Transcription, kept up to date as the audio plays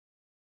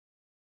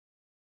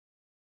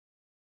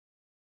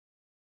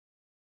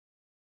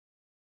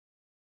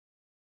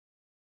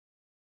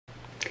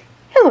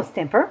Hello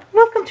Stamper,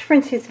 welcome to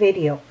Francie's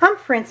video. I'm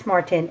France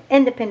Martin,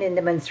 independent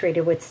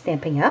demonstrator with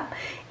Stampin' Up,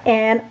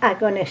 and I'm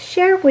going to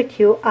share with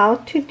you how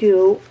to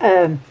do,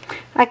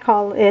 I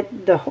call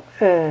it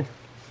the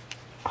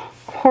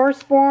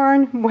horse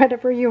barn,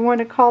 whatever you want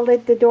to call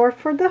it, the door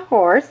for the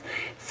horse.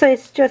 So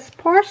it's just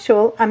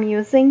partial. I'm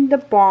using the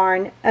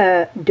barn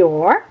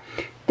door,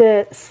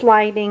 the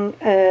sliding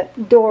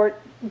door,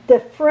 the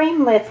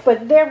framelets,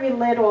 but very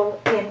little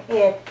in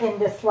it, in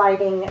the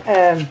sliding,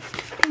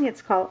 I think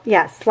it's called,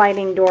 yeah,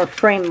 sliding door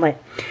framelit.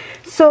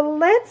 So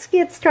let's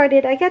get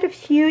started. I got a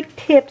few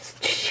tips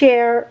to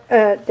share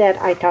that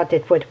I thought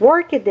it would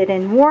work. It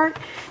didn't work.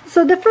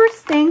 So the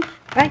first thing,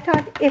 I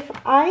thought if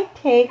I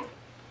take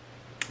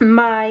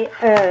my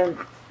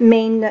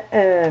main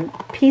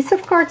piece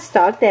of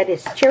cardstock, that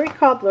is Cherry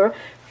Cobbler,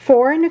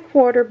 4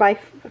 1/4 by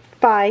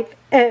 5,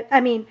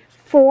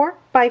 4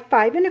 by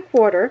 5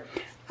 1/4,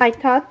 I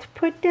thought to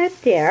put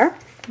that there,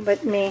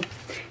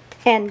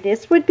 and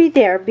this would be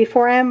there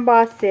before I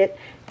emboss it,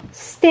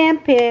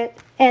 stamp it,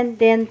 and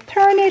then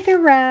turn it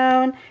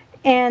around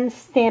and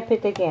stamp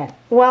it again.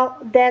 Well,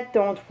 that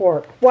don't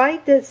work. Why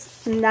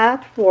does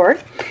not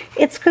work?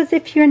 It's because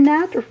if you're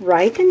not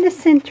right in the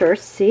center,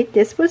 see,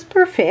 this was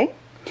perfect,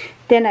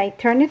 then I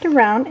turn it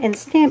around and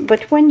stamp,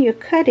 but when you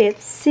cut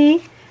it,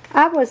 see,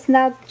 I was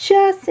not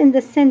just in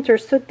the center,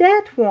 so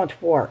that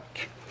won't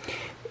work.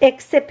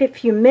 Except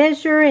if you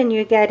measure and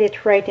you get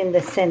it right in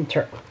the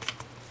center.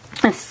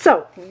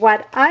 So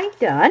what I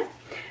done,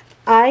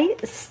 I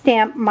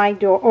stamped my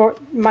door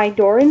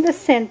in the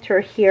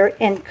center here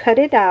and cut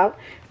it out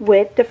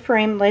with the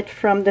framelit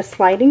from the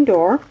sliding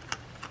door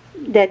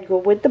that go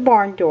with the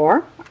barn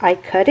door. I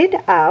cut it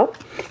out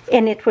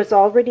and it was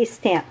already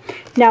stamped.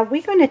 Now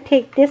we're going to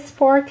take this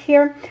part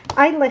here.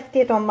 I left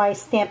it on my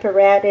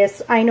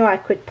Stamparatus. I know I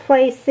could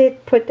place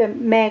it, put the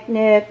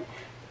magnet.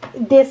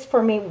 This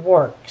for me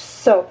works.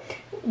 So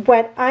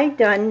what I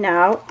done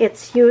now,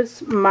 it's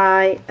use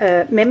my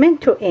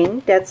Memento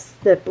ink. That's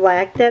the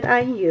black that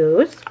I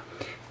use.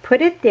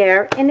 Put it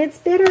there, and it's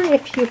better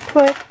if you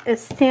put a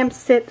stamp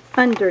set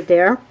under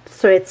there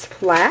so it's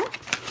flat.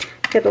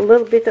 Get a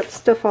little bit of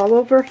stuff all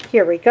over.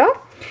 Here we go.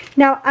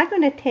 Now I'm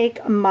going to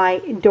take my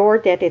door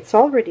that it's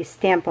already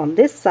stamped on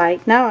this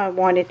side. Now I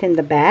want it in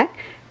the back.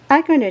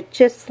 I'm going to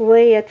just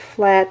lay it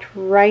flat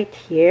right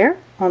here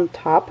on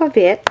top of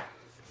it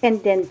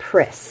and then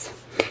press.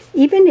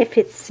 Even if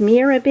it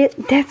smear a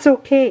bit, that's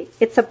okay.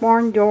 It's a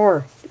barn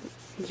door.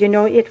 You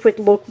know, it would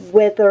look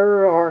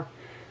weather or...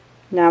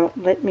 Now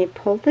let me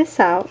pull this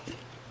out.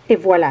 Et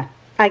voila,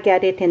 I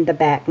got it in the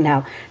back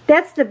now.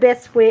 That's the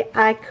best way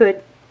I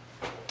could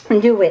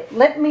do it.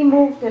 Let me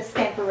move the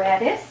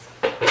Stamparatus.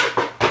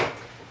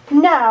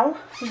 Now,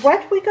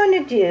 what we're going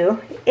to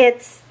do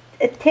is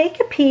take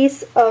a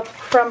piece of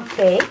crumb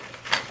cake.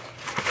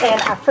 And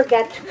I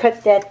forgot to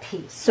cut that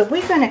piece. So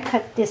we're going to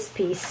cut this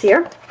piece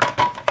here.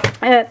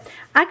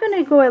 I'm going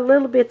to go a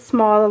little bit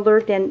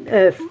smaller than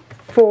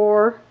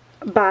 4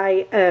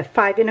 by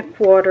 5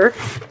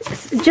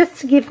 1/4. Just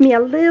to give me a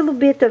little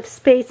bit of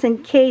space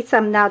in case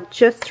I'm not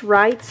just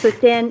right. So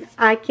then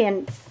I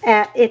can,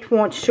 it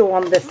won't show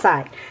on the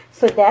side.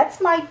 So that's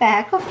my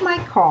back of my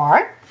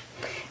card.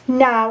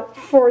 Now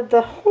for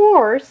the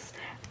horse,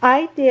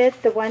 I did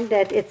the one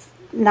that it's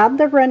not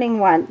the running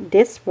one,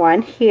 this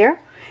one here.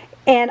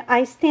 And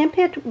I stamp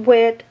it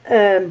with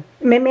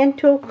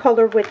Memento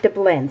color with the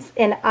blends.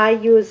 And I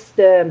use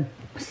the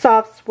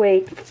soft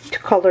suede to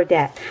color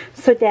that.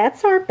 So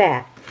that's our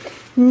back.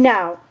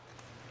 Now,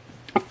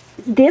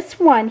 this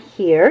one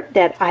here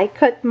that I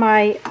cut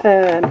my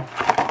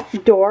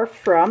door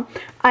from,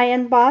 I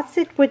emboss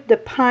it with the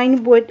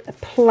pine wood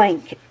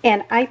plank.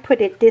 And I put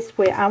it this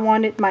way. I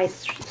wanted my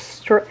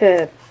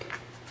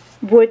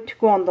wood to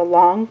go on the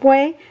long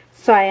way.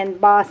 So I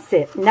emboss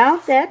it. Now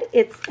that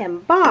it's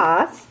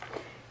embossed,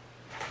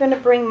 I'm going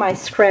to bring my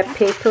scrap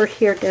paper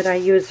here that I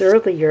used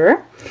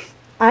earlier.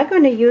 I'm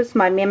going to use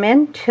my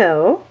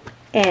Memento,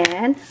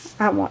 and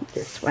I want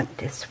this one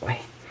this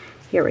way.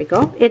 Here we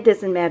go. It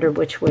doesn't matter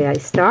which way I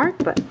start,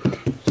 but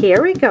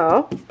here we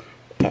go.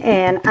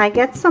 And I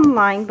got some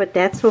line, but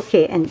that's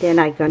okay. And then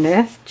I'm going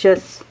to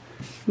just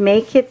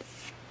make it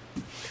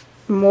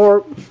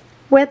more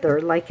weather,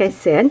 like I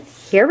said.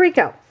 Here we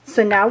go.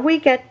 So now we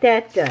got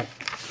that done.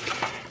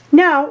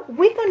 Now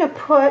we're going to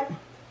put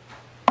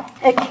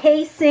a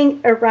casing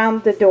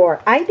around the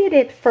door. I did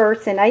it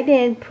first and I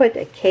didn't put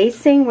a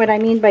casing. What I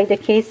mean by the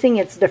casing,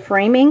 it's the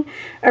framing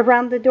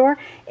around the door,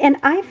 and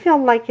I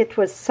felt like it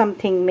was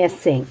something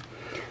missing.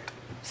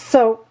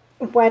 So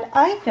what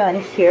I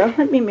done here,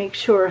 let me make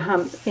sure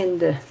I'm in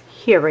the,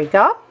 here we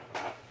go.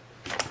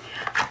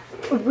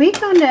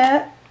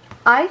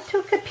 I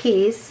took a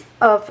piece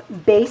of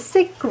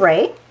basic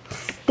gray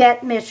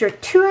that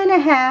measured 2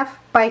 1/2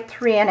 by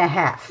 3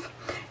 1/2.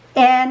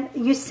 And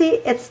you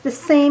see, it's the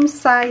same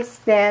size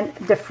than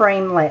the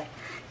framelit.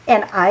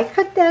 And I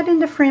cut that in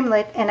the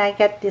framelit, and I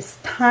got this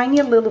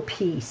tiny little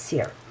piece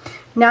here.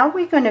 Now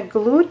we're going to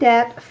glue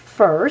that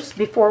first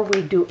before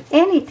we do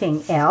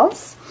anything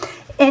else.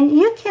 And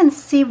you can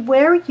see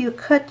where you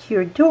cut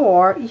your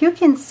door, you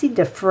can see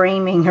the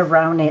framing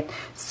around it.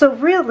 So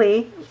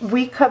really,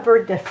 we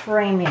covered the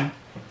framing.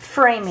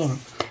 I'm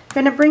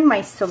going to bring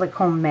my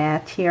silicone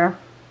mat here.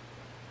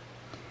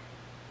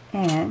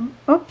 And,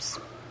 oops.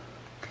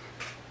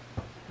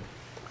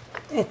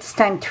 It's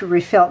time to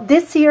refill.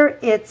 This here,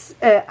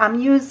 I'm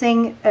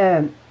using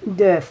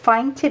the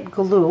fine tip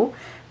glue,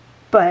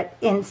 but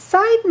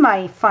inside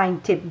my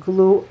fine tip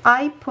glue,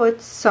 I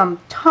put some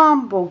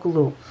Tombow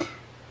glue.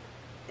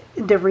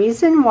 The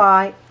reason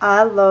why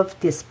I love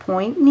this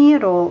point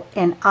needle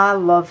and I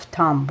love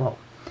Tombow.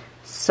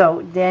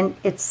 So then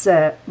it's,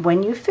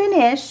 when you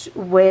finish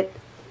with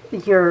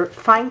your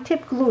fine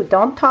tip glue,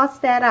 don't toss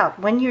that out.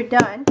 When you're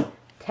done,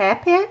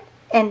 tap it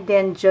and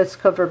then just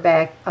cover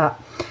back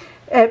up.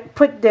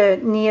 Put the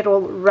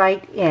needle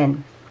right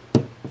in.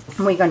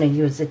 We're going to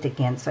use it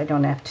again so I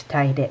don't have to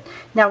tie it.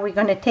 Now we're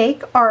going to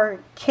take our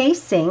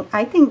casing,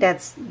 I think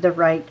that's the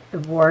right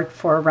word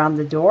for around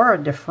the door, or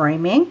the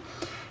framing.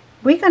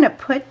 We're going to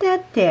put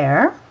that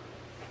there.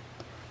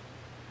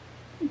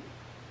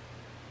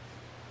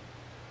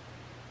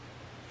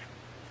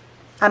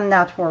 I'm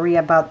not worried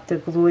about the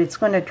glue. It's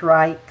going to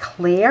dry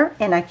clear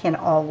and I can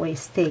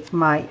always take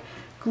my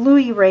glue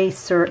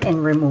eraser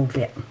and remove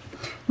it.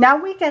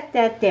 Now we got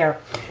that there.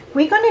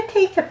 We're going to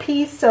take a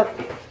piece of,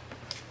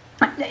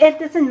 it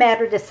doesn't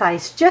matter the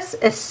size, just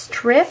a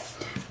strip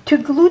to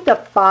glue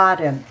the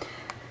bottom.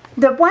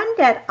 The one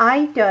that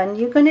I done,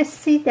 you're going to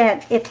see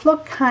that it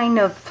looked kind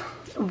of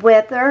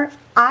weathered.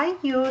 I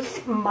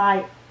use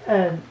my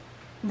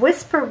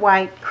Whisper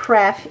White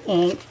craft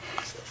ink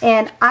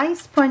and I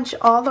sponge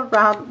all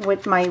around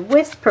with my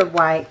Whisper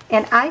White,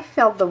 and I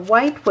felt the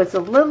white was a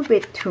little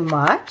bit too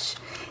much.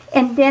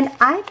 And then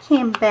I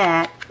came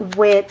back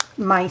with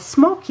my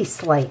smoky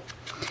slate.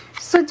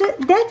 So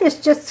that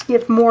is just to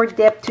give more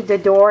depth to the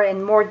door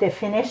and more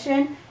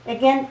definition.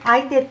 Again,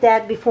 I did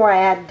that before I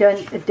had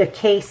done the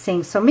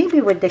casing. So maybe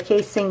with the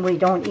casing, we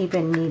don't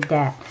even need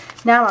that.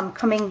 Now I'm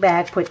coming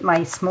back with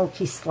my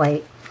smoky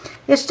slate.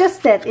 It's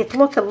just that it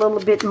looked a little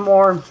bit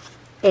more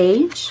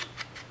aged.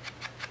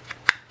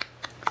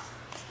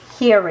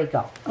 Here we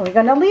go. We're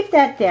going to leave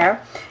that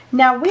there.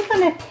 Now we're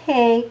going to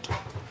take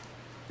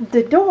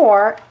the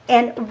door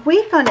and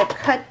we're going to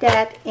cut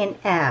that in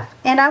half.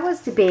 And I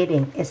was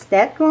debating, is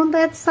that going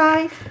that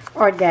side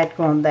or that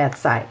going that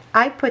side?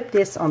 I put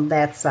this on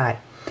that side.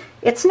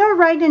 It's no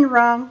right and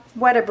wrong,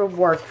 whatever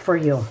worked for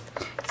you.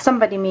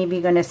 Somebody may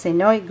be going to say,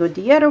 no, you go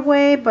the other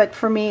way, but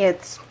for me,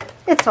 it's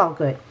all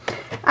good.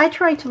 I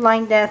try to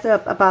line that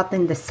up about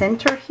in the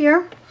center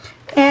here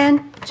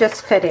and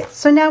just cut it.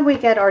 So now we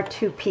get our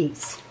two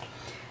pieces.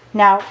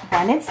 Now,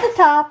 one is the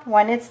top,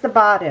 one is the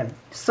bottom.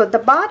 So the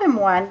bottom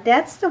one,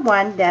 that's the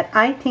one that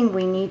I think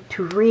we need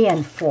to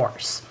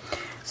reinforce.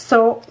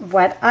 So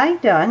what I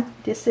done,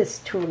 this is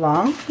too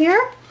long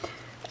here.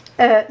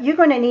 You're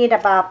going to need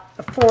about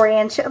 4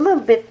 inch, a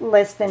little bit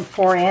less than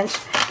 4 inch.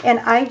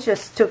 And I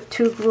just took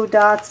 2 glue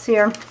dots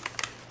here.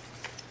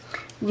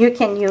 You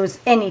can use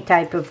any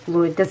type of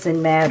glue, it doesn't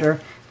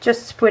matter.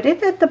 Just put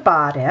it at the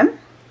bottom.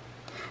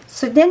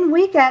 So then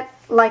we got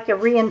like a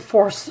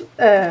reinforced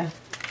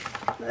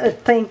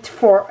thing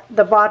for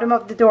the bottom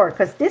of the door,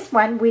 because this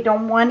one we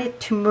don't want it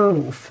to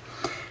move.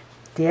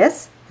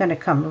 This gonna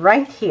come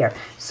right here.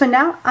 So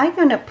now I'm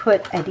gonna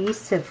put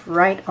adhesive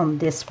right on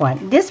this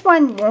one. This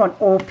one won't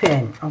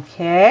open,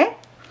 okay?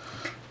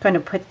 Gonna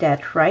put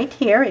that right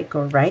here. It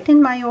go right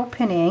in my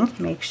opening.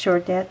 Make sure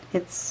that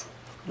it's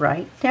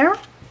right there.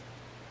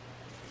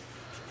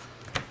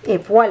 Et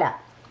voila.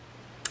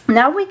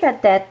 Now we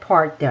got that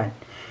part done.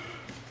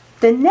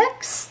 The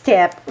next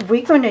step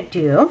we're gonna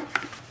do,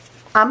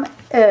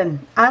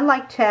 I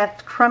like to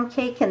have crumb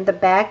cake in the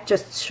back,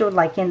 just show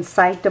like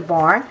inside the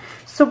barn.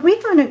 So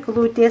we're going to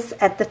glue this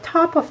at the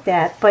top of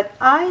that, but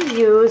I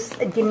use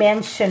a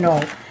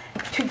dimensional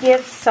to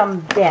give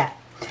some depth.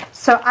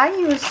 So I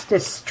use the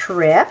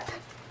strip.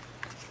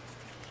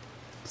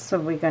 So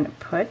we're going to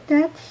put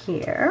that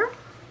here.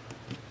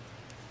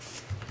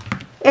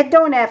 It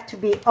don't have to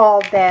be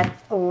all that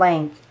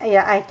length.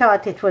 Yeah, I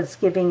thought it was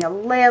giving a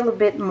little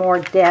bit more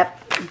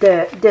depth.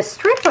 The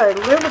strip a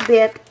little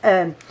bit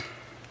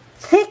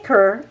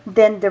thicker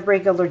than the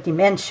regular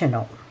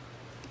dimensional.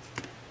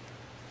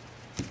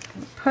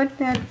 Put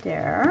that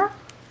there.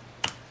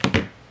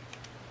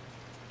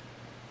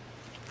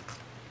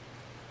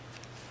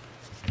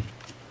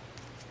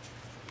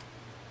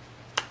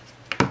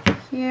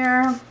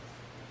 Here.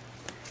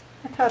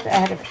 I thought I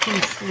had a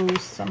piece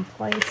loose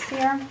someplace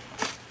here.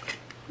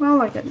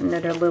 Well, I got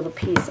another little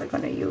piece I'm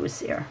going to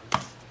use here.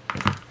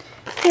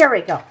 Here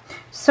we go.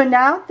 So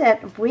now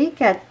that we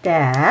got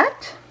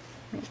that,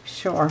 make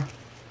sure.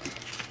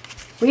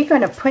 We're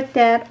going to put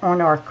that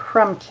on our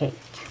crumb cake.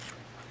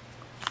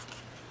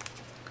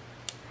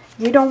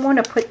 You don't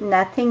want to put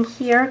nothing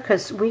here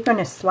because we're going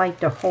to slide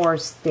the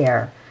horse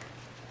there.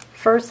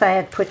 First I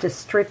had put the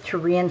strip to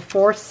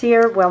reinforce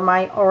here. Well,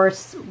 my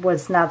horse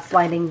was not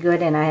sliding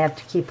good and I have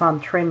to keep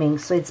on trimming.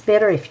 So it's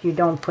better if you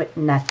don't put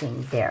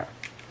nothing there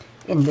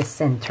in the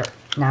center.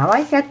 Now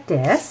I got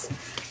this.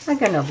 I'm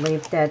gonna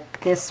leave that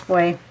this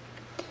way.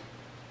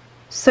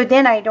 So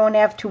then I don't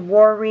have to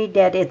worry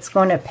that it's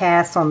gonna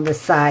pass on the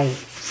side.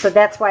 So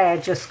that's why I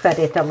just cut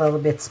it a little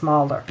bit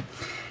smaller.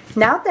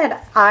 Now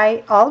that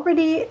I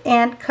already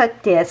hand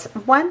cut this,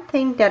 one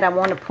thing that I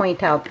want to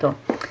point out though,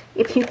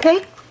 if you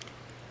take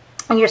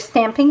your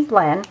stamping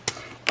blend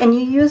and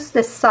you use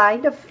the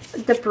side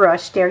of the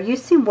brush there, you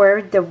see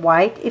where the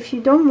white, if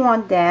you don't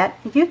want that,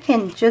 you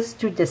can just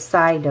do the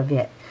side of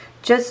it.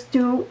 Just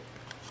do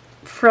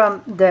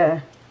from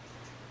the,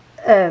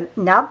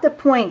 not the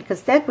point,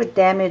 because that would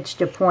damage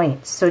the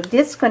point. So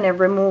this is going to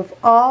remove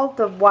all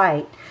the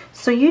white.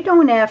 So you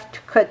don't have to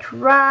cut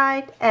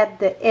right at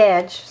the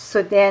edge.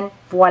 So then,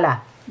 voila,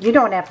 you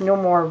don't have no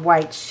more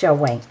white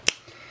showing.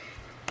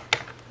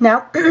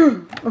 Now,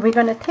 we're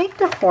going to take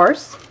the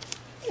horse,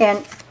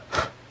 and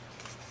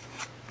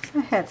I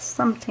had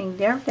something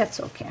there. That's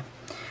okay.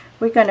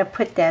 We're going to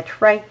put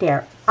that right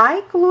there.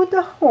 I glue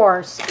the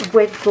horse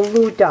with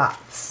glue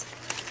dots.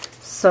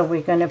 So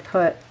we're going to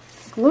put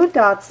glue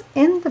dots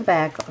in the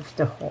back of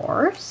the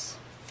horse.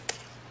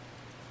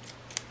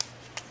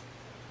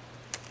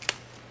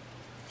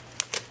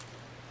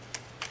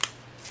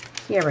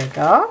 Here we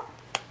go.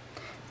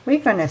 We're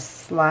going to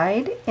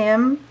slide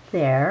him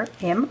there,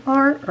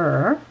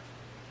 M-R-R.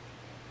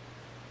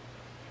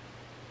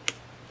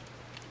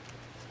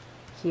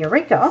 Here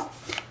we go.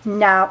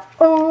 Now,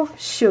 oh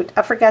shoot,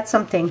 I forgot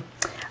something.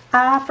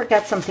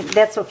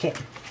 That's okay.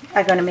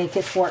 I'm going to make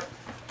it work.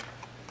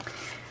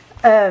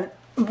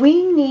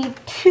 We need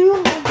 2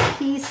 little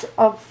pieces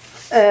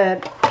of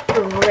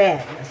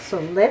red. So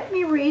let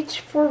me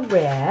reach for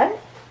red.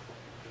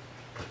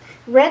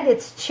 Red,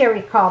 it's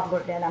cherry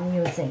cobbler that I'm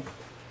using.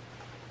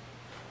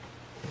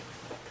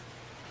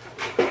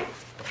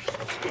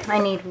 I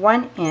need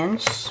 1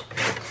 inch.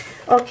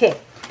 Okay,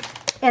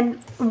 and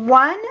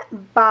 1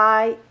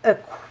 by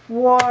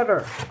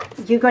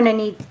 1/4. You're going to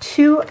need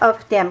 2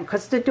 of them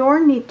because the door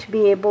needs to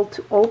be able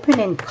to open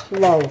and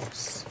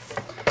close.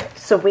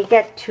 So we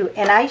get 2.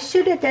 And I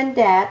should have done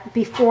that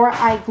before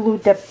I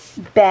glued the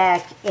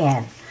back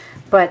in.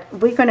 But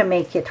we're going to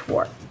make it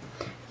work.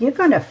 You're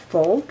going to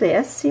fold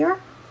this here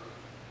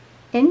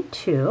in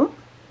 2.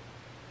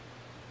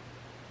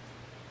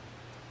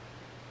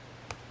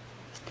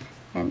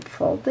 And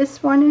fold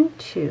this one in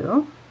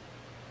 2.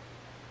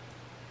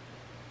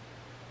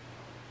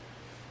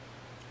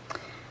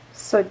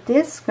 So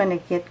this is going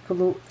to get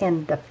glued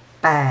in the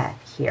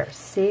back here.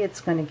 See, it's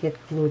going to get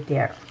glued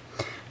there.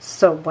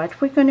 So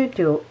what we're going to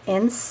do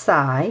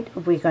inside,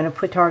 we're going to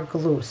put our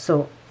glue.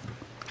 So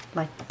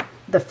like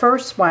the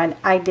first one,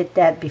 I did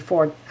that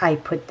before I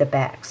put the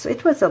back. So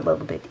it was a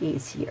little bit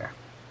easier.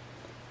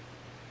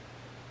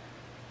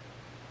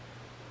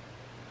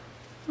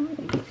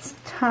 Maybe it's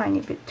a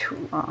tiny bit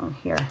too long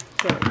here.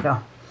 Here we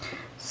go.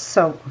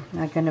 So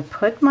I'm going to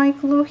put my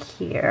glue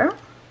here.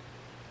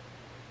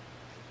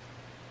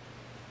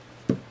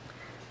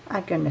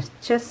 I'm going to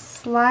just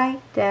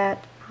slide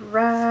that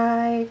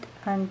right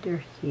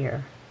under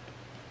here.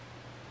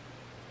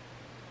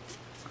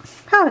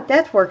 Oh,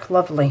 that worked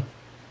lovely.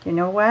 You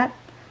know what?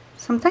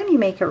 Sometimes you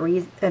make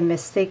a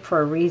mistake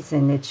for a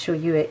reason. It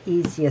shows you the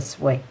easiest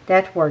way.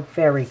 That worked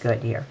very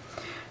good here.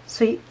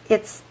 So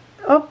it's,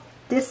 oh,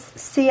 this,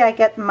 see, I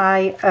got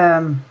my,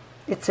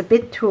 it's a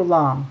bit too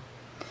long.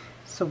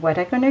 So what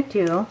I'm going to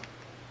do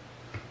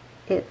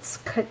is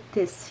cut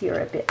this here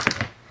a bit.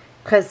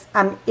 Because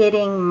I'm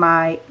eating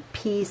my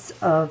piece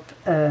of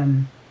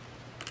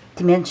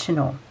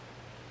dimensional.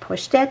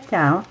 Push that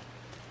down.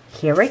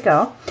 Here we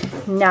go.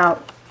 Now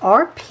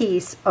our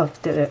piece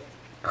of the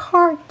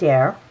card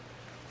there,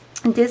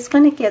 and this is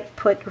going to get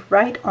put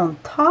right on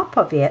top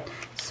of it.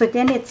 So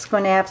then it's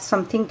going to have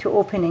something to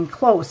open and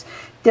close.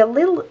 The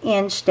little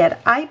inch that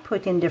I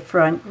put in the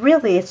front,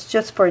 really it's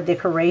just for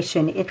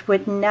decoration. It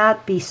would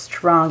not be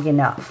strong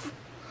enough.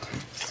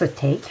 So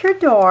take your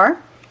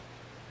door,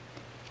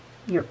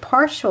 your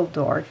partial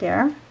door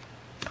there,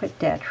 put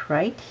that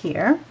right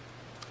here,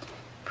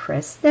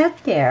 press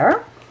that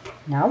there.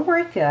 Now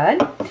we're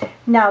good.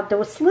 Now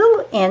those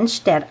little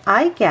inch that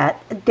I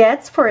got,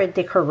 that's for a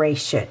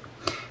decoration.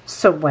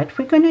 So what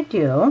we're going to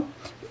do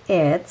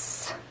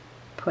is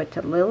put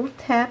a little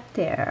tap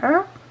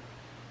there,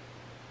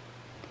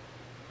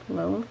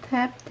 little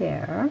tap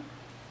there,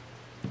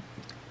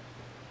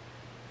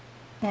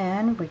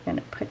 and we're going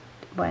to put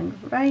one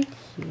right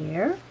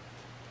here.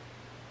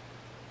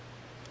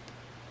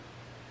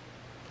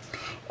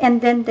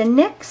 And then the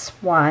next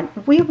one,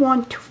 we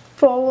want to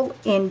fold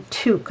in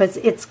 2 because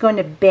it's going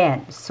to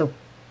bend. So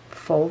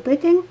fold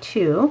it in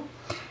 2.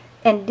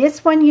 And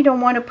this one, you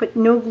don't want to put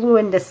no glue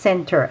in the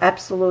center.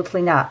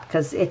 Absolutely not,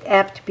 because it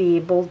have to be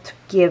able to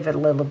give a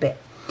little bit.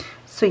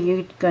 So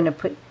you're going to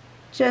put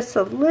just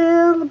a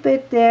little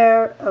bit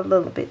there, a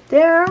little bit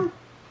there.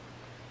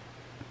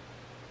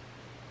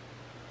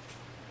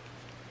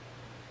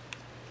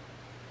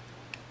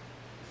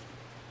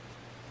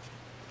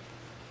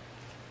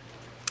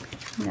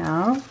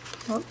 Now,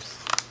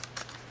 oops,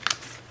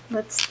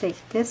 let's take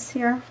this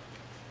here.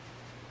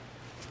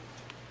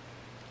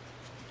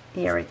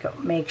 Here we go.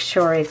 Make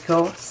sure it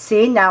goes.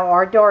 See, now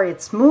our door,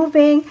 it's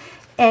moving,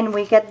 and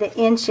we get the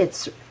inch.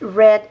 It's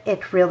red.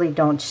 It really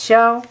don't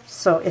show,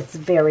 so it's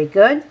very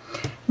good.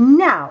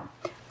 Now,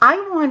 I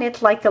want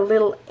it like a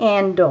little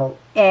handle,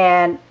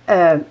 and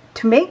to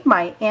make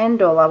my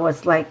handle, I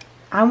was like,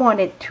 I want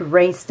it to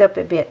raise up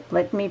a bit.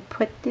 Let me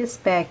put this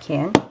back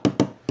in.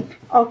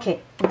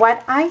 Okay,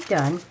 what I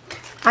done,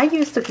 I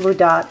used the glue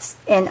dots,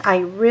 and I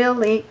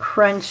really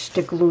crunched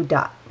the glue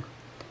dot.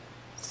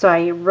 So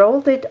I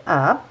rolled it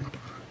up,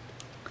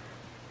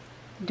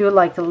 do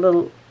like a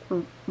little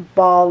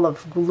ball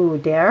of glue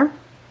there.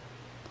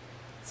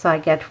 So I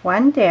got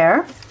one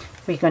there.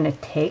 We're going to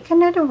take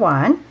another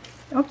one.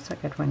 Oops, I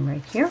got one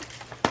right here.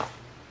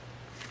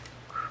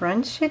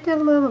 Crunch it a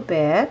little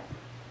bit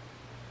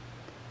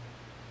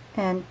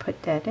and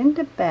put that in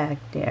the back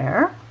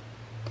there.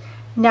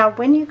 Now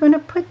when you're going to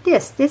put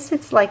this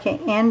is like an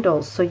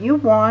handle, so you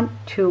want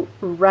to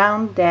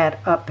round that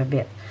up a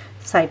bit.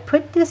 So I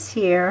put this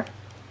here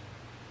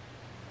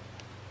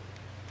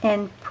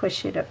and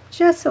push it up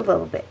just a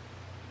little bit.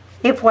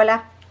 Et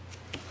voila.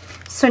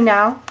 So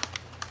now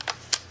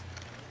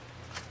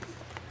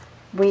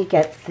we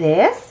get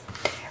this.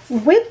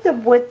 With the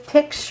wood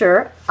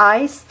texture,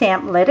 I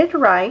stamp Let It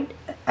Write,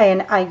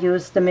 and I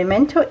use the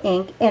Memento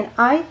ink, and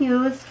I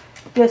use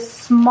the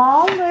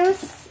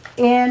smallest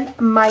in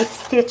my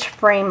stitch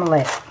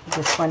framelit.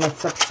 This one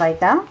is upside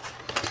down.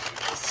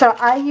 So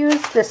I use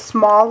the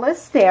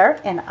smallest there,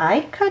 and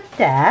I cut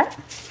that.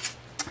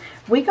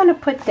 We're going to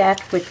put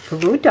that with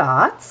glue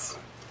dots.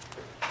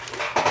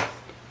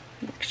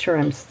 Make sure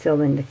I'm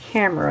still in the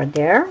camera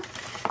there.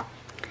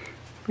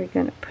 We're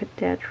going to put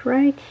that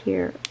right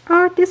here.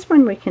 Oh, this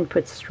one we can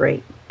put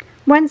straight.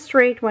 One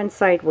straight, one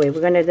sideways.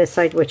 We're going to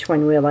decide which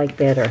one we like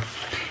better.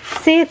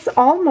 See, it's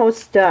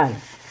almost done.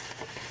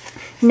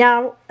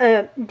 Now,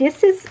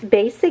 this is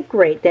basic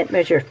grade that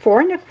measure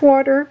 4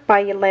 1/4 by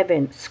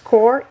 11.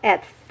 Score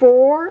at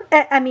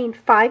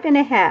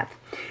 5.5.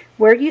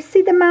 Where you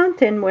see the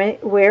mountain,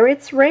 where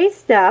it's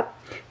raised up,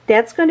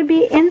 that's going to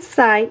be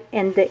inside,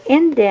 and the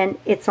indent,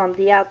 it's on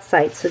the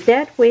outside. So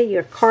that way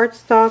your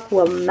cardstock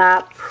will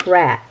not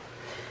crack.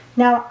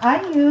 Now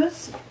I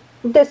use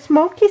the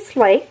smoky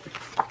slate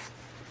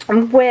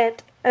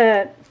with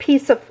a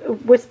piece of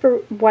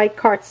Whisper White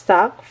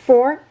cardstock,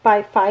 4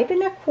 by 5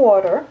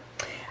 1/4.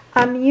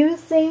 I'm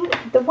using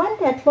the one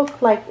that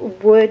looked like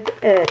wood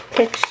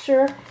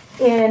texture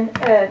in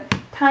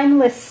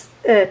Timeless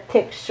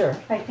texture.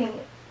 I think,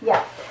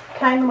 yeah,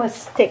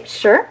 Timeless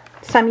texture.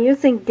 So I'm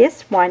using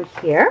this one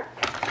here.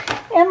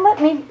 And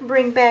let me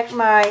bring back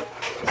my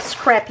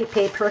scrappy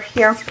paper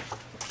here.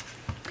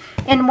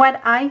 And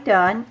what I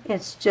done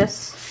is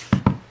just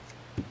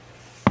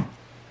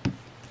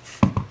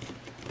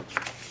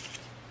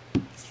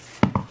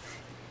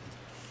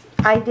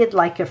I did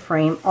like a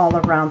frame all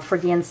around for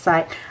the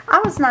inside.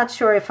 I was not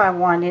sure if I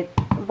wanted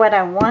what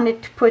I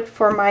wanted to put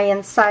for my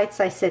insides.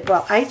 I said,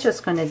 well, I'm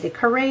just going to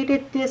decorate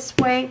it this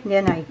way.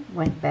 Then I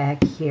went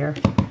back here.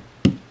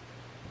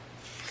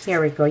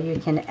 Here we go. You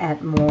can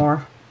add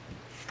more.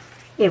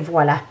 Et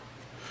voila.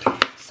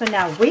 So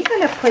now we're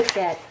going to put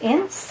that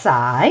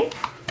inside.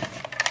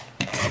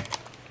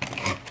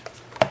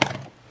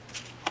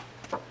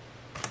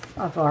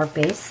 Of our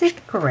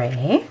basic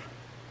gray.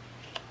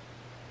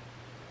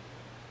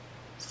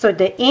 So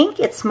the ink,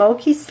 it's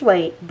smoky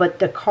slate, but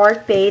the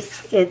card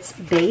base, it's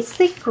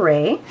basic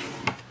gray.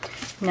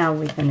 Now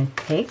we're going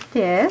to take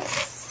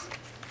this.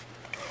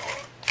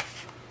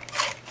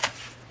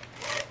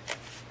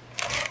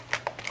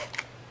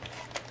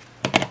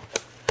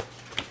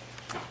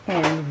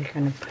 And we're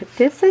going to put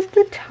this at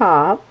the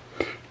top.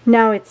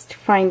 Now it's to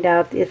find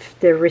out if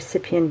the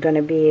recipient going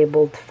to be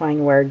able to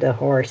find where the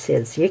horse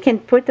is. You can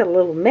put a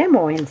little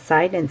memo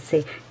inside and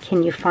say,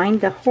 can you find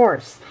the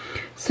horse?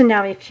 So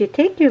now if you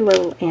take your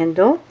little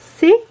handle,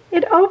 see,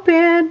 it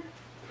opened.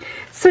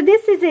 So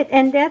this is it,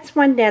 and that's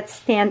one that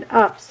stand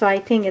up. So I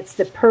think it's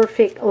the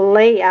perfect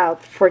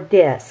layout for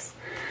this.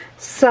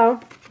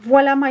 So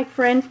voila, my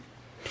friend.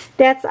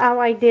 That's how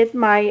I did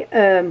my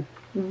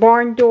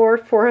barn door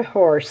for a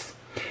horse.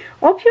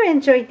 Hope you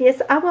enjoyed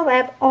this. I will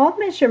have all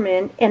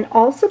measurement and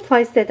all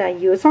supplies that I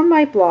use on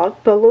my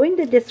blog. Below in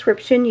the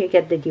description, you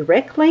get the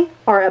direct link,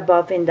 or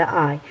above in the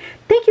eye.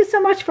 Thank you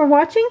so much for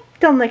watching.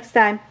 Till next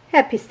time,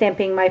 happy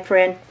stamping, my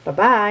friend.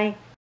 Bye-bye.